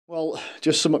Well,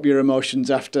 just sum up your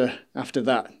emotions after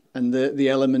that and the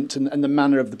element and the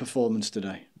manner of the performance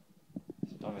today.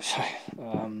 Obviously,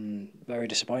 very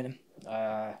disappointing.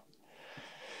 At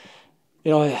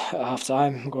half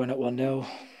time, going at 1-0,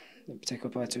 in particular,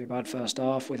 played too bad first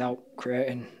half without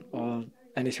creating or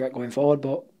any threat going forward,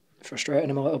 but frustrating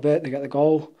them a little bit. They get the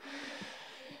goal.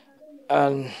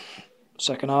 And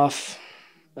second half,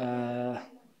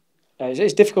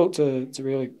 it's difficult to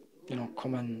really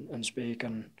come and speak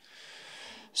and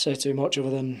say too much other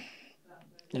than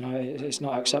it's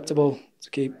not acceptable to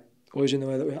keep losing the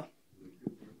way that we are.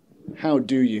 How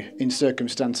do you, in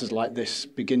circumstances like this,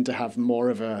 begin to have more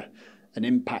of an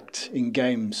impact in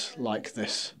games like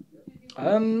this?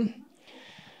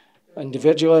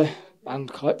 Individually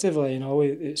and collectively,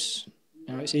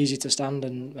 it's easy to stand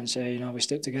and say we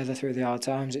stick together through the hard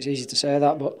times. It's easy to say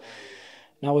that, but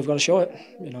now we've got to show it.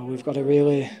 We've got to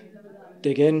really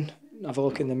dig in, have a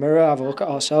look in the mirror, have a look at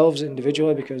ourselves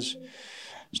individually, because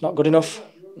it's not good enough.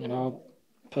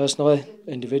 Personally,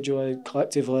 individually,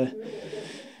 collectively,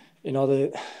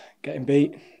 the getting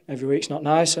beat every week's not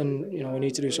nice, and we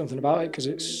need to do something about it because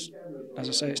it's, as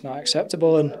I say, it's not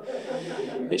acceptable, and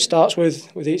it starts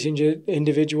with each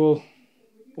individual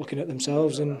looking at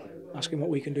themselves and asking what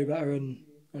we can do better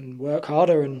and work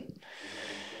harder, and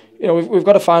we've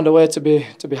got to find a way to be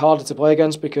harder to play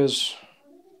against, because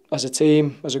as a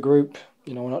team, as a group,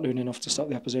 we're not doing enough to stop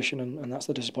the opposition, and that's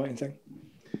the disappointing thing.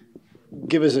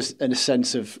 Give us a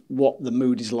sense of what the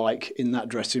mood is like in that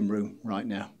dressing room right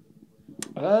now.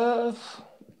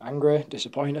 Angry,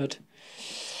 disappointed,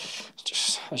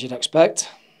 just as you'd expect.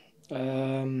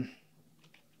 Don't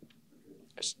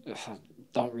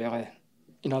really,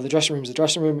 the dressing room's the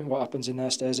dressing room. What happens in there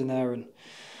stays in there, and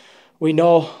we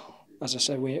know, as I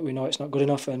said, we know it's not good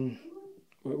enough, and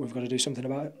we've got to do something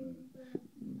about it.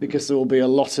 Because there will be a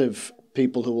lot of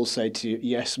people who will say to you,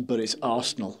 yes, but it's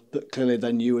Arsenal. But clearly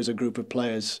then you as a group of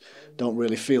players don't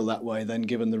really feel that way then,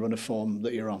 given the run of form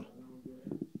that you're on.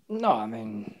 No, I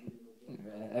mean,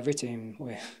 every team,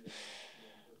 we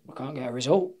can't get a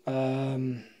result.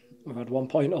 We've had 1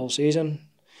 point all season.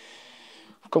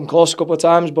 We've come close a couple of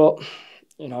times, but,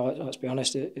 let's be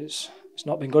honest, it's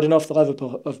not been good enough. The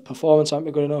level of performance hasn't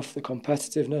been good enough. The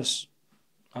competitiveness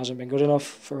hasn't been good enough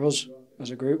for us as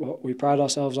a group. We pride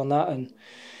ourselves on that, and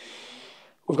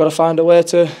we've got to find a way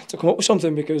to come up with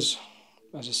something, because,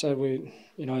 as I said,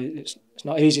 it's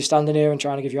not easy standing here and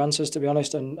trying to give you answers, to be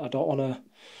honest, and I don't want to,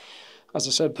 as I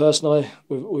said, personally,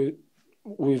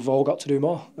 we've all got to do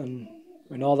more, and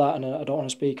we know that, and I don't want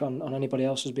to speak on anybody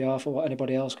else's behalf or what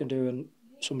anybody else can do, and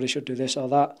somebody should do this or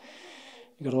that.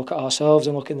 You've got to look at ourselves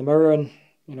and look in the mirror and,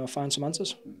 find some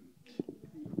answers.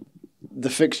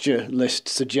 The fixture list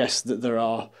suggests that there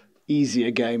are easier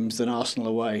games than Arsenal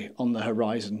away on the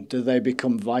horizon. Do they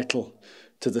become vital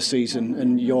to the season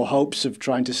and your hopes of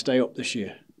trying to stay up this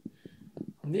year?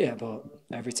 Yeah, but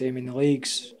every team in the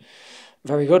league's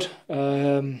very good.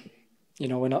 We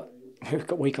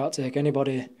can't take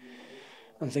anybody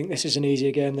and think this is an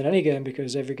easier game than any game,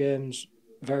 because every game's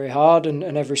very hard, and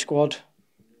every squad,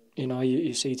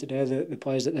 you see today the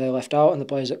players that they left out and the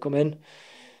players that come in,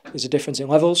 there's a difference in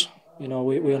levels.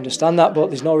 We understand that, but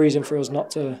there's no reason for us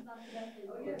not to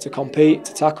compete,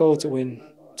 to tackle, to win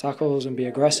tackles and be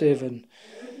aggressive, and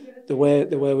the way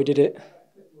we did it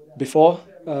before.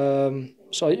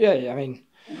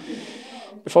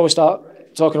 Before we start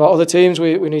talking about other teams,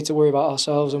 we need to worry about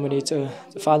ourselves, and we need to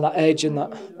find that edge and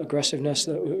that aggressiveness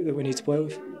that we need to play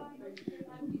with.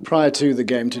 Prior to the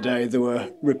game today, there were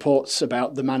reports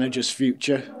about the manager's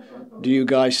future. Do you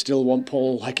guys still want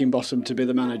Paul Heckingbottom to be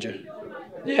the manager?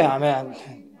 Yeah,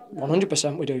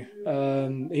 100% we do.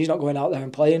 He's not going out there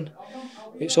and playing.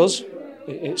 It's us.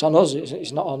 It's on us.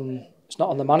 It's not on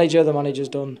the manager. The manager's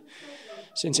done,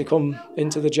 since he come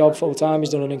into the job full time,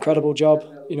 he's done an incredible job.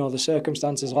 The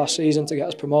circumstances last season to get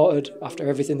us promoted after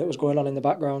everything that was going on in the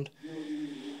background.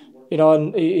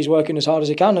 And he's working as hard as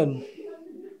he can. And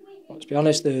let's be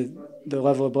honest, the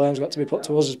level of blame's got to be put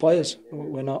to us as players.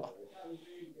 We're not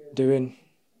doing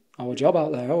our job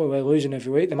out there. We're losing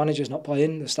every week. The manager's not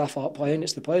playing. The staff aren't playing.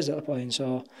 It's the players that are playing.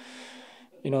 So,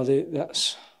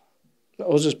 that's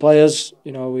us as players.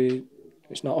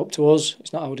 It's not up to us.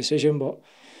 It's not our decision. But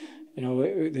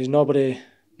there's nobody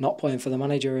not playing for the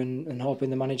manager and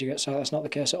hoping the manager gets out. That's not the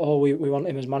case at all. We want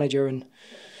him as manager, and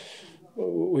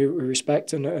we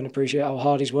respect and appreciate how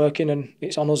hard he's working. And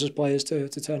it's on us as players to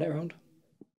turn it around.